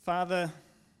Father,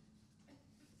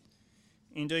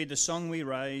 indeed the song we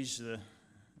raise,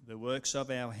 the works of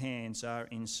our hands are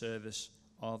in service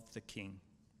of the King.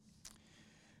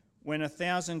 When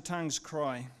 1,000 tongues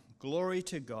cry, glory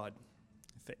to God,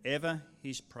 forever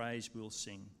his praise we'll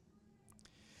sing.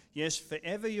 Yes,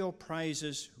 forever your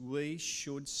praises we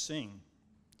should sing.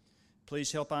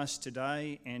 Please help us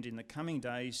today and in the coming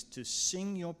days to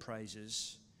sing your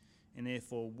praises and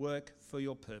therefore work for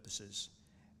your purposes,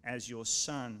 as your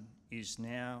Son is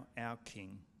now our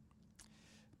King.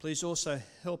 Please also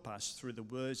help us through the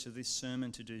words of this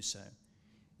sermon to do so.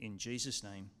 In Jesus'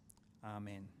 name,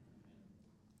 amen.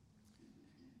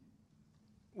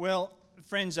 Well,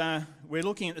 friends, we're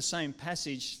looking at the same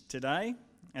passage today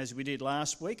as we did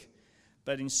last week,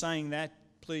 but in saying that,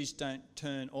 please don't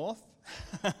turn off.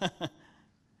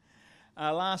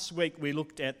 Last week we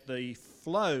looked at the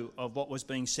flow of what was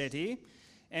being said here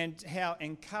and how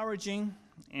encouraging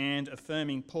and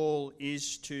affirming Paul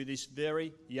is to this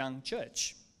very young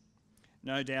church.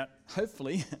 No doubt,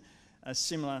 hopefully,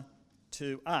 similar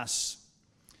to us.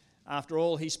 After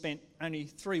all, he spent only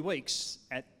 3 weeks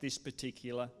at this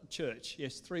particular church.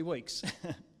 Yes, 3 weeks.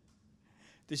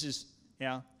 This is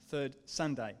our third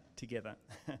Sunday together.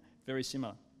 Very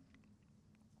similar.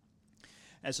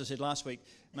 As I said last week,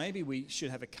 maybe we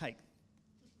should have a cake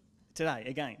today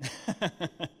again.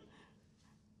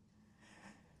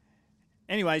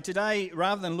 Anyway, today,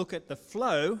 rather than look at the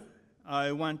flow,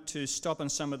 I want to stop on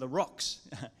some of the rocks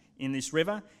in this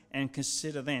river and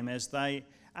consider them, as they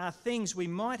are things we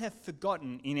might have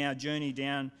forgotten in our journey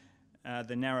down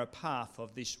the narrow path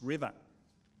of this river.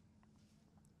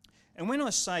 And when I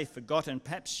say forgotten,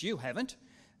 perhaps you haven't,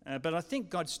 but I think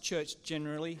God's church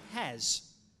generally has.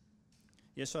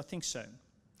 Yes, I think so.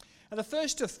 The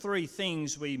first of 3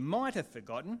 things we might have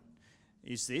forgotten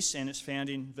is this, and it's found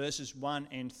in verses 1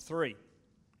 and 3.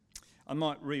 I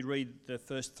might reread the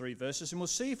first 3 verses and we'll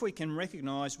see if we can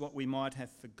recognise what we might have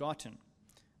forgotten.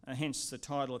 Hence the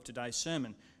title of today's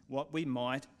sermon, What We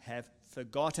Might Have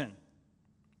Forgotten.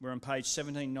 We're on page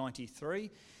 1793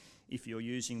 if you're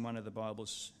using one of the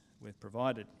Bibles we've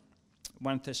provided.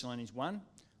 1 Thessalonians 1,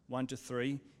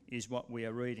 1-3 is what we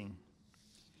are reading.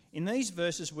 In these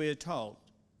verses we are told,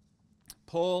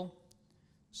 Paul,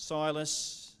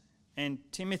 Silas and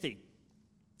Timothy,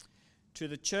 to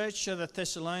the church of the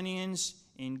Thessalonians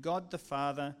in God the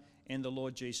Father and the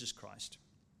Lord Jesus Christ.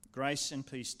 Grace and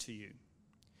peace to you.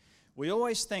 We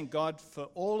always thank God for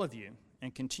all of you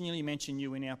and continually mention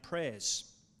you in our prayers.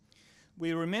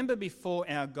 We remember before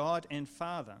our God and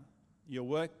Father your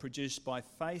work produced by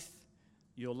faith,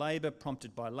 your labour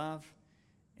prompted by love,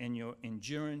 and your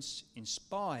endurance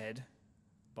inspired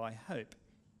by hope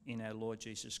in our Lord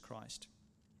Jesus Christ.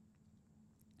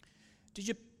 Did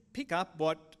you pick up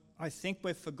what I think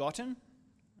we've forgotten?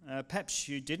 Perhaps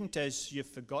you didn't, as you've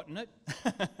forgotten it.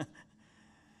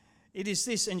 It is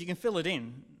this, and you can fill it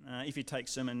in if you take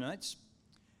sermon notes,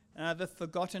 the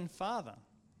forgotten father.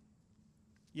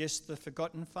 Yes, the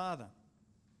forgotten father.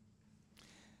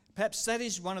 Perhaps that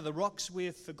is one of the rocks we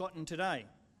have forgotten today.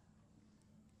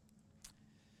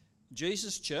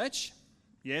 Jesus' church,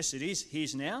 yes, it is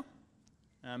his now,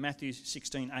 Matthew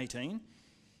 16:18,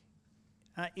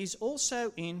 is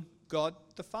also in God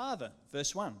the Father,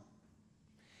 verse 1.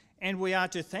 And we are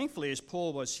to, thankfully, as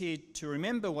Paul was here, to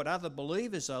remember what other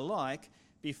believers are like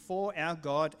before our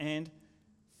God and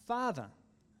Father,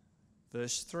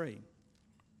 verse 3.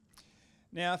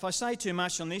 Now, if I say too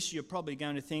much on this, you're probably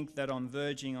going to think that I'm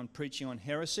verging on preaching on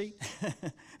heresy,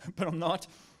 but I'm not.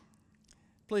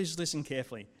 Please listen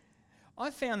carefully. I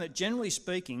found that, generally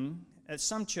speaking, at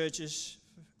some churches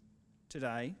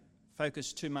today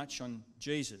focus too much on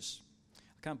Jesus.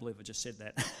 I can't believe I just said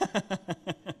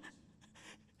that.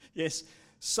 Yes,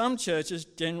 some churches,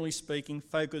 generally speaking,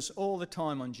 focus all the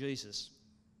time on Jesus.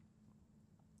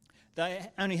 They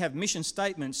only have mission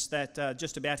statements that are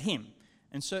just about him,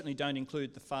 and certainly don't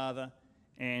include the Father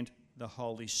and the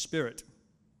Holy Spirit.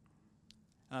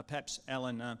 Perhaps,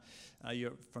 Alan,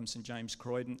 you're from St James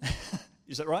Croydon.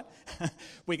 Is that right?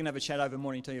 We can have a chat over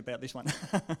morning and tell you about this one.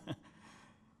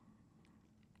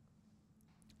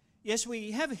 Yes,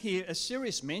 we have here a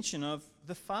serious mention of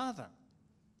the Father,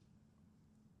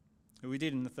 who we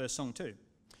did in the first song too.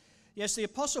 Yes, the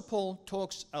Apostle Paul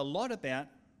talks a lot about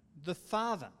the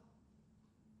Father.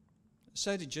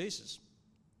 So did Jesus.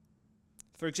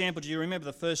 For example, do you remember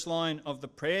the first line of the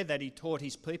prayer that he taught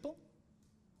his people?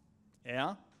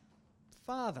 Our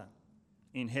Father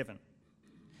in heaven.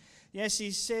 Yes,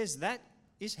 he says that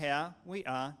is how we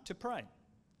are to pray.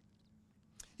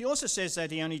 He also says that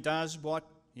he only does what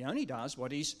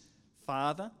his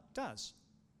Father does.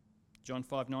 John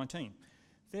 5:19.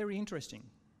 Very interesting.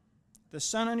 The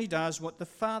Son only does what the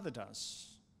Father does.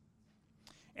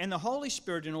 And the Holy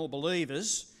Spirit in all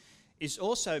believers is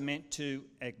also meant to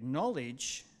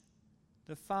acknowledge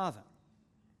the Father.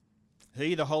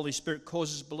 He, the Holy Spirit,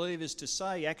 causes believers to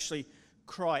say, actually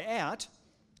cry out,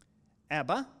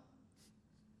 Abba,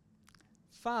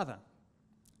 Father.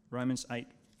 Romans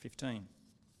 8:15.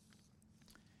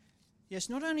 Yes,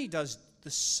 not only does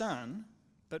the Son,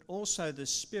 but also the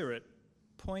Spirit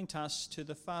point us to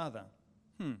the Father.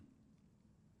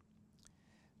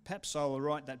 Perhaps I will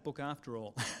write that book after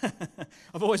all.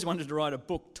 I've always wanted to write a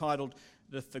book titled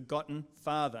The Forgotten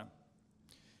Father.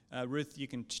 Ruth, you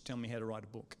can tell me how to write a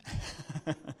book.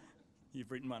 You've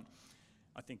written one.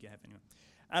 I think you have anyway.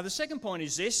 The second point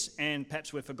is this, and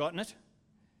perhaps we've forgotten it.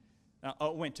 I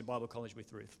went to Bible college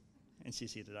with Ruth, and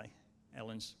she's here today,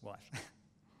 Ellen's wife.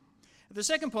 The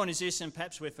second point is this, and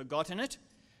perhaps we've forgotten it.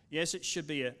 Yes, it should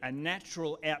be a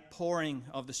natural outpouring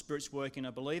of the Spirit's work in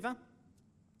a believer,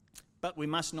 but we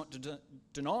must not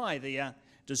deny the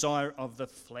desire of the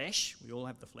flesh. We all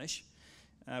have the flesh.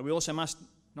 We also must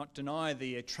not deny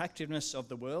the attractiveness of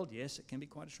the world. Yes, it can be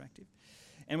quite attractive.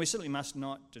 And we certainly must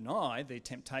not deny the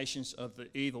temptations of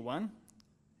the evil one.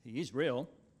 He is real.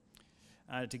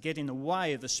 To get in the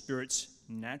way of the Spirit's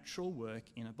natural work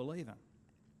in a believer.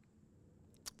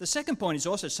 The second point is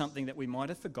also something that we might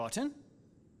have forgotten,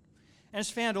 and it's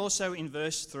found also in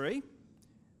verse 3.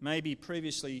 Maybe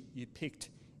previously you picked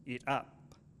it up.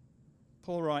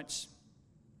 Paul writes,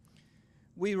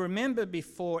 "We remember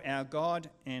before our God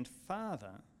and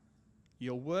Father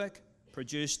your work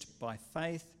produced by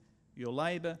faith, your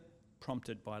labour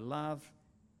prompted by love,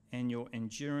 and your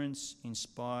endurance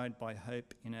inspired by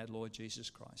hope in our Lord Jesus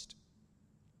Christ."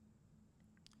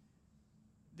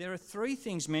 There are three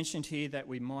things mentioned here that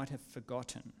we might have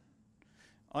forgotten.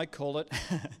 I call it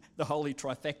the holy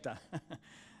trifecta.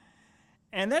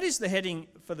 And that is the heading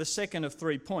for the second of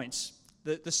 3 points,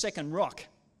 the second rock,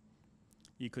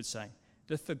 you could say,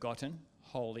 the forgotten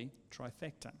holy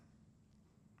trifecta.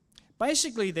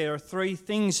 Basically, there are three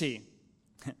things here,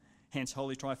 hence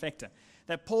holy trifecta,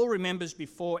 that Paul remembers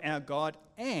before our God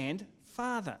and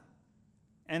Father.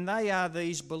 And they are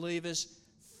these believers'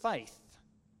 faith,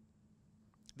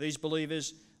 these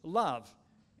believers' love,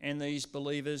 and these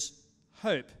believers'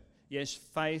 hope. Yes,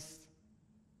 faith,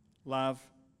 love,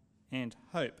 and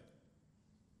hope.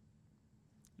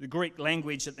 The Greek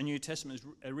language that the New Testament is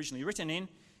originally written in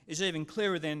is even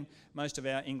clearer than most of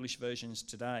our English versions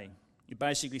today. It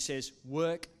basically says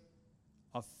work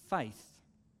of faith,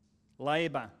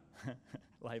 labour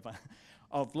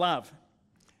of love,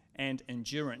 and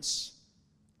endurance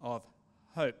of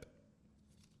hope.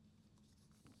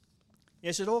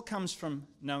 Yes, it all comes from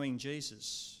knowing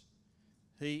Jesus.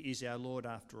 He is our Lord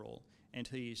after all, and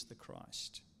he is the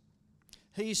Christ.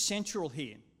 He is central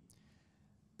here.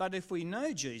 But if we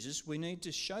know Jesus, we need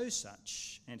to show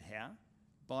such. And how?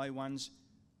 By one's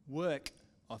work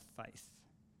of faith,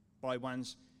 by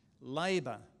one's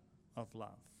labour of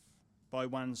love, by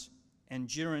one's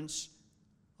endurance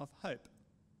of hope.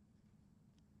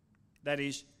 That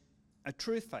is, a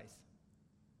true faith.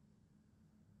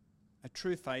 A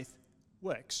true faith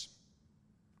works.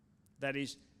 That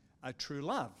is, a true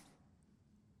love.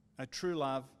 A true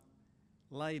love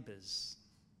labours.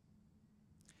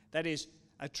 That is,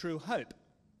 a true hope.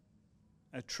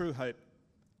 A true hope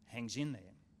hangs in there.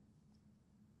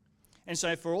 And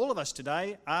so for all of us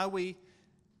today, are we,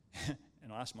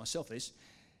 and I ask myself this,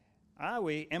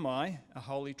 am I a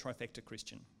holy trifecta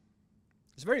Christian?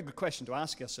 It's a very good question to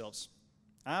ask ourselves.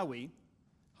 Are we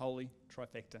holy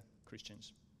trifecta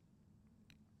Christians?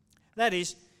 That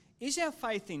is our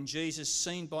faith in Jesus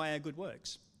seen by our good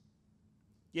works?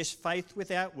 Yes, faith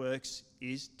without works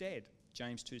is dead,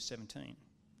 James 2:17.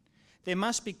 There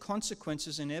must be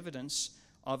consequences and evidence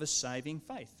of a saving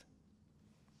faith.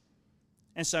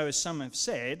 And so as some have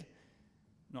said,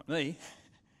 not me,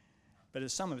 but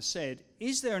as some have said,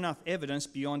 is there enough evidence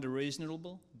beyond a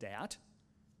reasonable doubt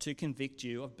to convict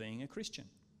you of being a Christian?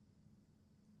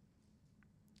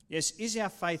 Yes, is our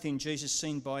faith in Jesus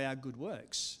seen by our good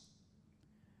works,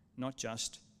 not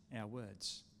just our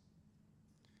words?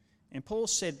 And Paul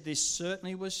said this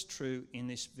certainly was true in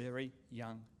this very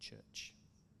young church.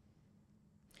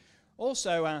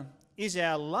 Also, is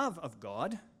our love of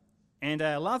God and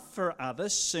our love for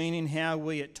others seen in how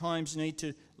we at times need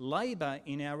to labour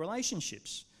in our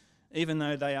relationships, even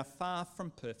though they are far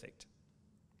from perfect?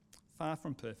 Far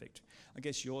from perfect. I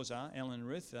guess yours are, Ellen and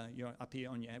Ruth. You're up here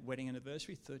on your wedding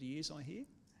anniversary, 30 years, I hear.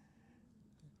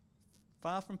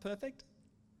 Far from perfect?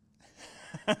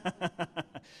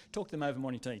 Talk to them over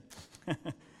morning tea.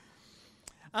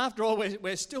 After all,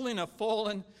 we're still in a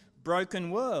fallen,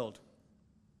 broken world.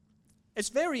 It's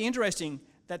very interesting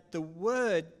that the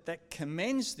word that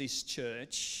commends this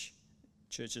church's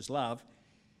love,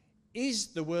 is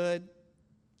the word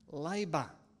labour.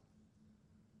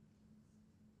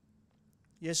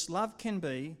 Yes, love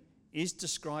is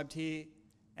described here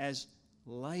as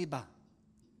labour.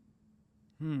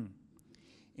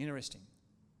 Interesting.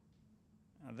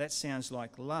 That sounds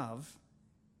like love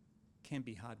can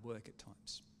be hard work at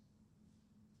times.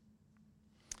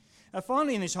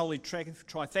 Finally, in this holy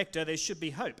trifecta, there should be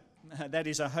hope. That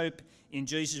is a hope in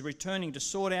Jesus returning to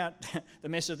sort out the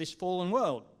mess of this fallen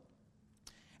world.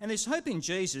 And this hope in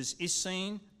Jesus is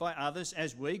seen by others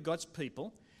as we, God's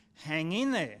people, hang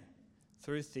in there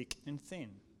through thick and thin,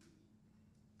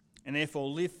 and therefore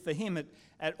live for him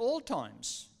at all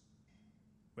times,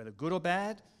 whether good or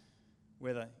bad,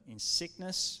 whether in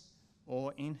sickness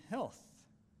or in health,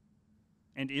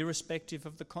 and irrespective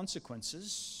of the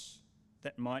consequences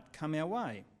that might come our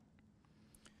way.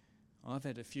 I've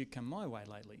had a few come my way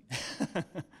lately.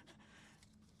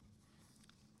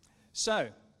 So,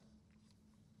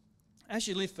 as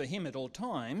you live for him at all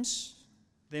times,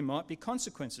 there might be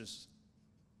consequences.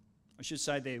 I should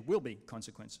say there will be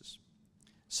consequences.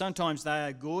 Sometimes they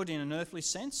are good in an earthly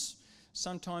sense.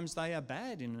 Sometimes they are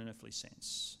bad in an earthly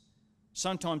sense.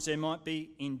 Sometimes there might be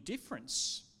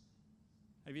indifference.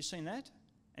 Have you seen that?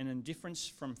 An indifference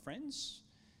from friends,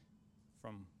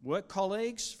 from work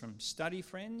colleagues, from study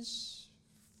friends,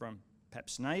 from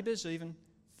perhaps neighbours, even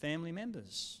family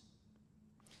members.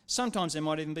 Sometimes there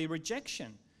might even be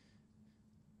rejection.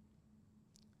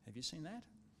 Have you seen that?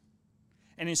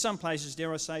 And in some places,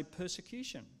 dare I say,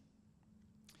 persecution.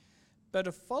 But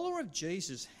a follower of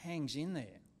Jesus hangs in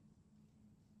there.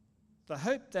 The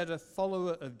hope that a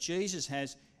follower of Jesus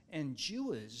has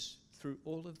endures through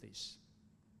all of this.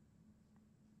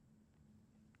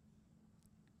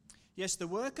 Yes, the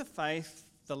work of faith,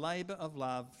 the labour of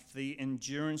love, the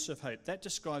endurance of hope, that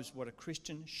describes what a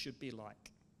Christian should be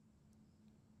like.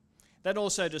 That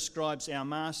also describes our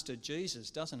Master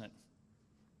Jesus, doesn't it?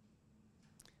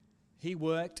 He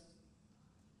worked,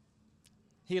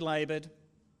 he laboured,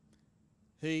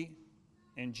 he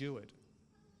endured.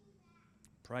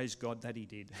 Praise God that he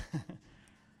did.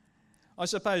 I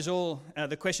suppose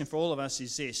the question for all of us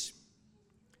is this: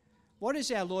 what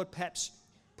is our Lord perhaps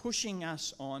pushing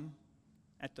us on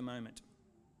at the moment?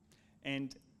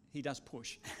 And he does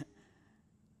push.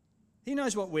 He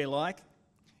knows what we're like.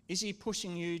 Is he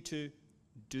pushing you to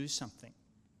do something?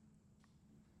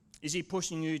 Is he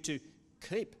pushing you to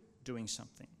keep doing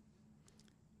something?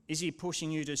 Is he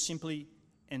pushing you to simply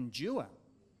endure?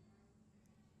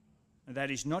 That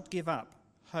is, not give up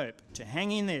hope, to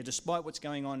hang in there despite what's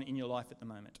going on in your life at the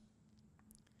moment.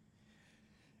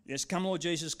 Yes, come Lord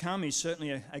Jesus, come. He's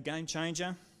certainly a game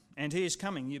changer, and he is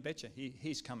coming, you betcha.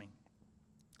 He's coming.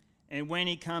 And when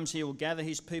he comes, he will gather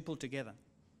his people together.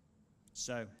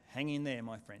 So hang in there,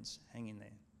 my friends, hang in there.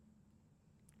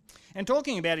 And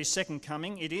talking about his second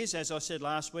coming, it is, as I said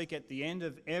last week, at the end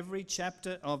of every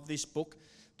chapter of this book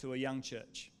to a young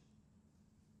church.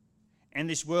 And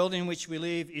this world in which we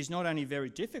live is not only very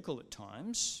difficult at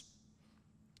times,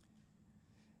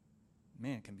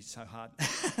 man, it can be so hard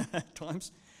at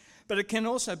times, but it can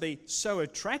also be so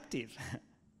attractive.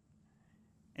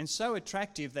 And so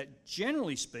attractive that,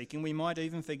 generally speaking, we might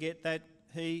even forget that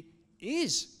he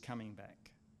is coming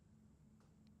back.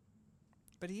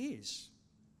 But he is.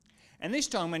 And this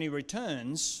time when he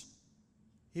returns,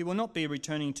 he will not be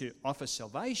returning to offer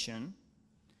salvation,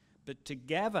 but to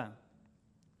gather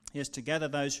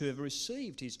those who have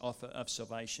received his offer of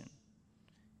salvation,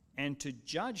 and to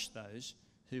judge those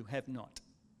who have not.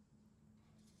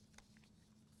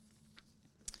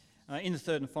 In the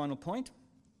third and final point,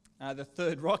 the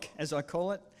third rock, as I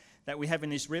call it, that we have in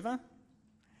this river,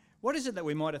 what is it that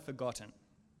we might have forgotten?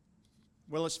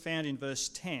 Well, it's found in verse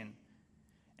 10,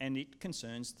 and it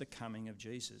concerns the coming of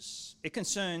Jesus. It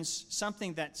concerns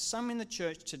something that some in the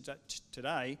church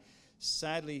today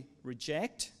sadly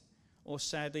reject or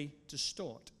sadly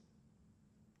distort.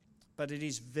 But it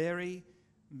is very,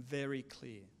 very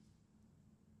clear.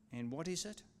 And what is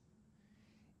it?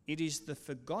 It is the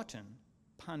forgotten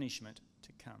punishment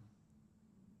to come.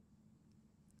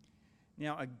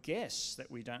 Now, I guess that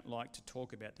we don't like to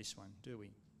talk about this one, do we?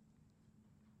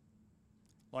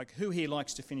 Like, who here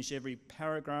likes to finish every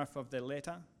paragraph of their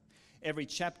letter, every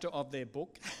chapter of their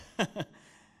book,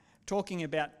 talking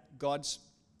about God's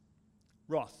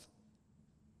wrath?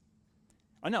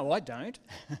 I know I don't.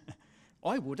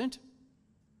 I wouldn't.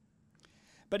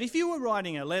 But if you were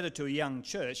writing a letter to a young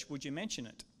church, would you mention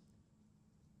it?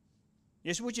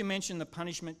 Yes, would you mention the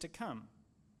punishment to come?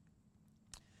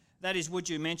 That is, would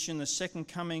you mention the second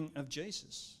coming of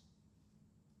Jesus?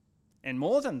 And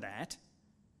more than that,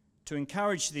 to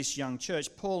encourage this young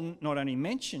church, Paul not only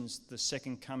mentions the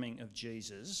second coming of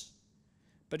Jesus,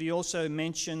 but he also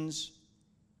mentions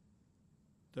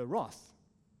the wrath,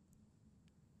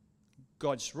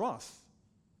 God's wrath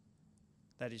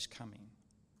that is coming.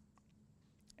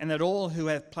 And that all who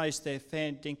have placed their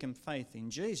fair dinkum faith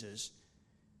in Jesus,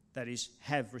 that is,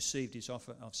 have received his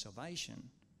offer of salvation,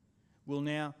 will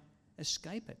now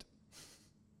escape it.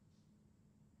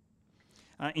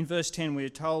 In verse 10, we are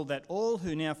told that all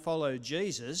who now follow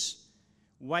Jesus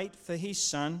wait for his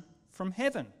Son from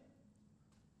heaven.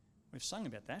 We've sung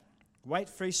about that. Wait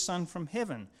for his Son from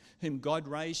heaven, whom God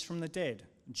raised from the dead,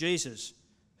 Jesus,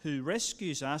 who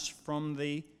rescues us from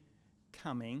the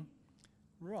coming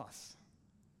wrath.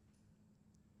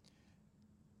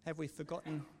 Have we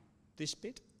forgotten this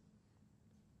bit?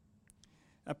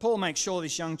 Paul makes sure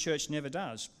this young church never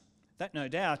does. That, no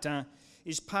doubt,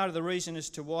 is part of the reason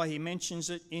as to why he mentions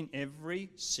it in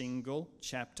every single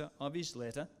chapter of his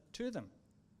letter to them.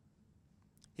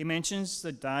 He mentions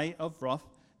the day of wrath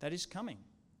that is coming.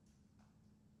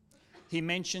 He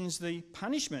mentions the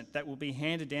punishment that will be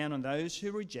handed down on those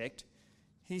who reject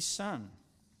his Son.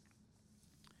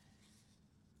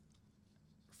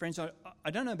 Friends,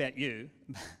 I don't know about you,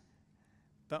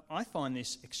 but I find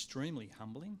this extremely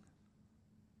humbling.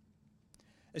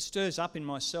 It stirs up in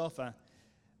myself a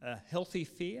healthy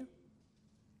fear,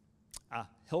 a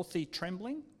healthy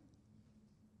trembling.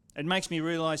 It makes me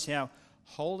realise how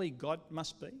holy God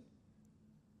must be.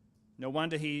 No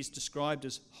wonder he is described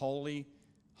as holy,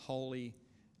 holy,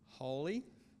 holy,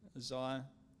 Isaiah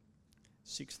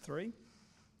 6:3.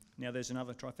 Now there's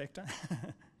another trifecta.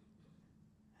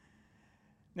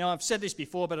 Now I've said this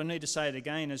before, but I need to say it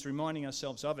again, as reminding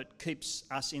ourselves of it keeps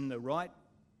us in the right,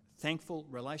 thankful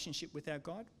relationship with our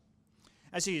God.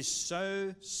 As he is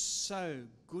so, so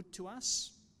good to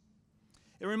us.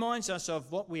 It reminds us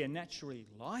of what we are naturally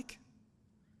like.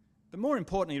 But more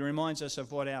importantly, it reminds us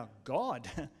of what our God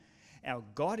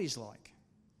is like.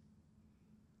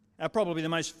 Probably the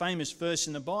most famous verse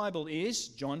in the Bible is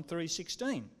John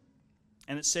 3:16.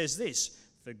 And it says this,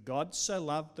 "For God so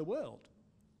loved the world,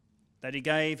 that he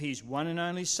gave his one and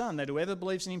only Son, that whoever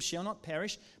believes in him shall not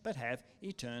perish, but have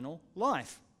eternal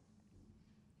life."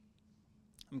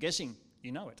 I'm guessing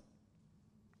you know it.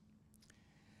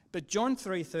 But John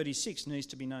 3:36 needs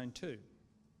to be known too.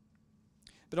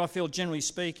 But I feel, generally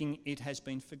speaking, it has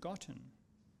been forgotten.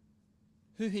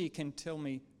 Who here can tell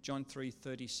me John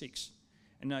 3:36?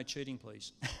 And no cheating,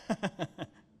 please.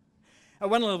 At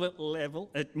one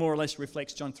level, it more or less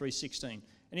reflects John 3:16.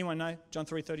 Anyone know John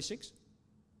 3:36?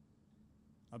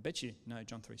 I bet you know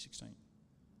John 3:16.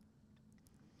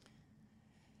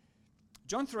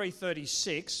 John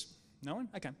 3:36, no one?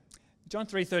 Okay. John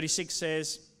 3:36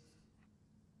 says,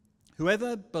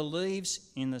 "Whoever believes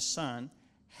in the Son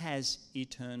has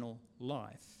eternal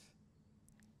life."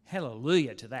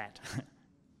 Hallelujah to that.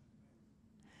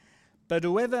 But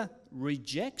whoever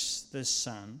rejects the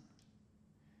Son,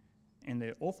 and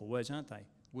they're awful words, aren't they,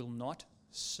 will not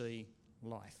see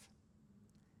life.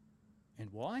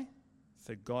 And why?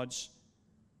 For God's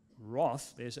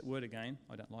wrath, there's that word again,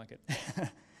 I don't like it,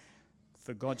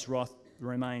 for God's wrath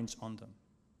remains on them.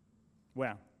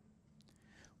 Wow.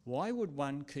 Why would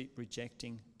one keep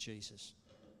rejecting Jesus?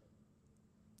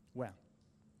 Wow.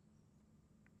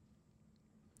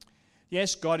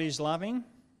 Yes, God is loving,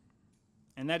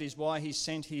 and that is why he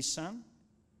sent his Son.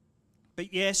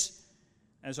 But yes,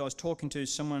 as I was talking to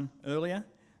someone earlier,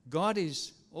 God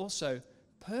is also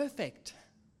perfect.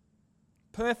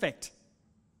 Perfect.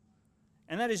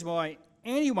 And that is why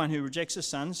anyone who rejects the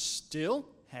Son still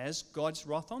has God's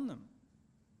wrath on them.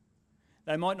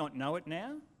 They might not know it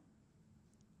now,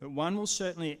 but one will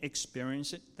certainly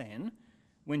experience it then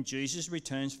when Jesus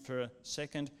returns for a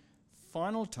second,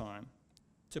 final time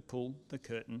to pull the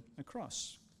curtain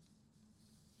across.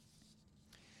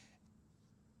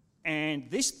 And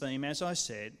this theme, as I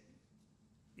said,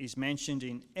 is mentioned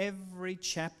in every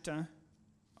chapter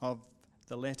of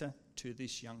the letter to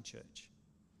this young church.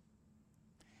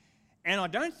 And I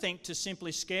don't think to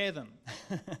simply scare them,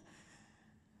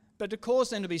 but to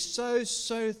cause them to be so,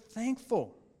 so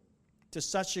thankful to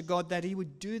such a God that he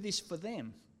would do this for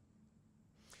them.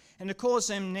 And to cause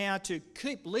them now to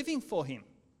keep living for him,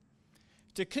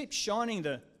 to keep shining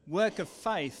the work of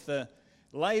faith, the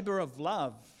labour of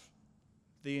love,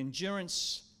 the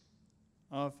endurance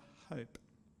of hope.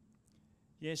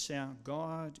 Yes, our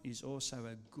God is also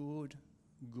a good,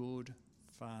 good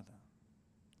Father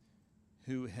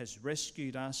who has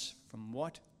rescued us from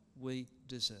what we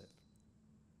deserve.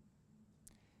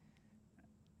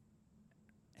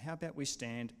 How about we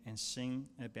stand and sing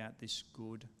about this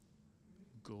good,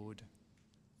 good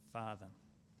Father.